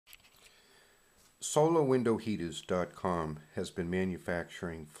SolarWindowHeaters.com has been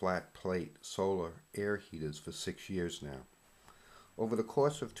manufacturing flat plate solar air heaters for 6 years now. Over the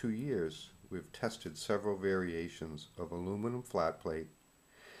course of 2 years, we've tested several variations of aluminum flat plate,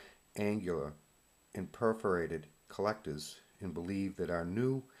 angular, and perforated collectors and believe that our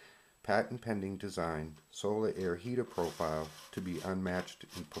new patent pending design solar air heater profile to be unmatched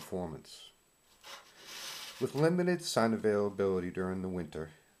in performance. With limited sun availability during the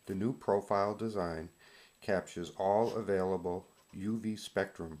winter, the new profile design captures all available UV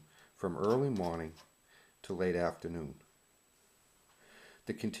spectrum from early morning to late afternoon.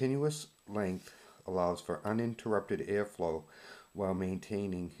 The continuous length allows for uninterrupted airflow while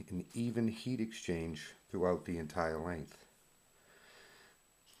maintaining an even heat exchange throughout the entire length.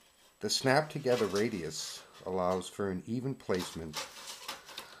 The snap-together radius allows for an even placement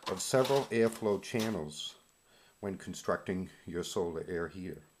of several airflow channels when constructing your solar air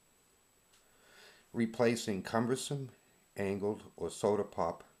heater, replacing cumbersome, angled, or soda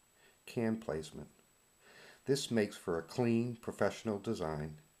pop can placement. This makes for a clean, professional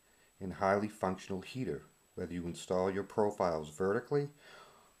design and highly functional heater, whether you install your profiles vertically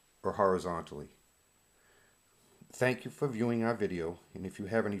or horizontally. Thank you for viewing our video, and if you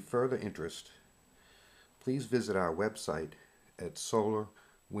have any further interest, please visit our website at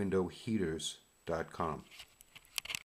solarwindowheaters.com.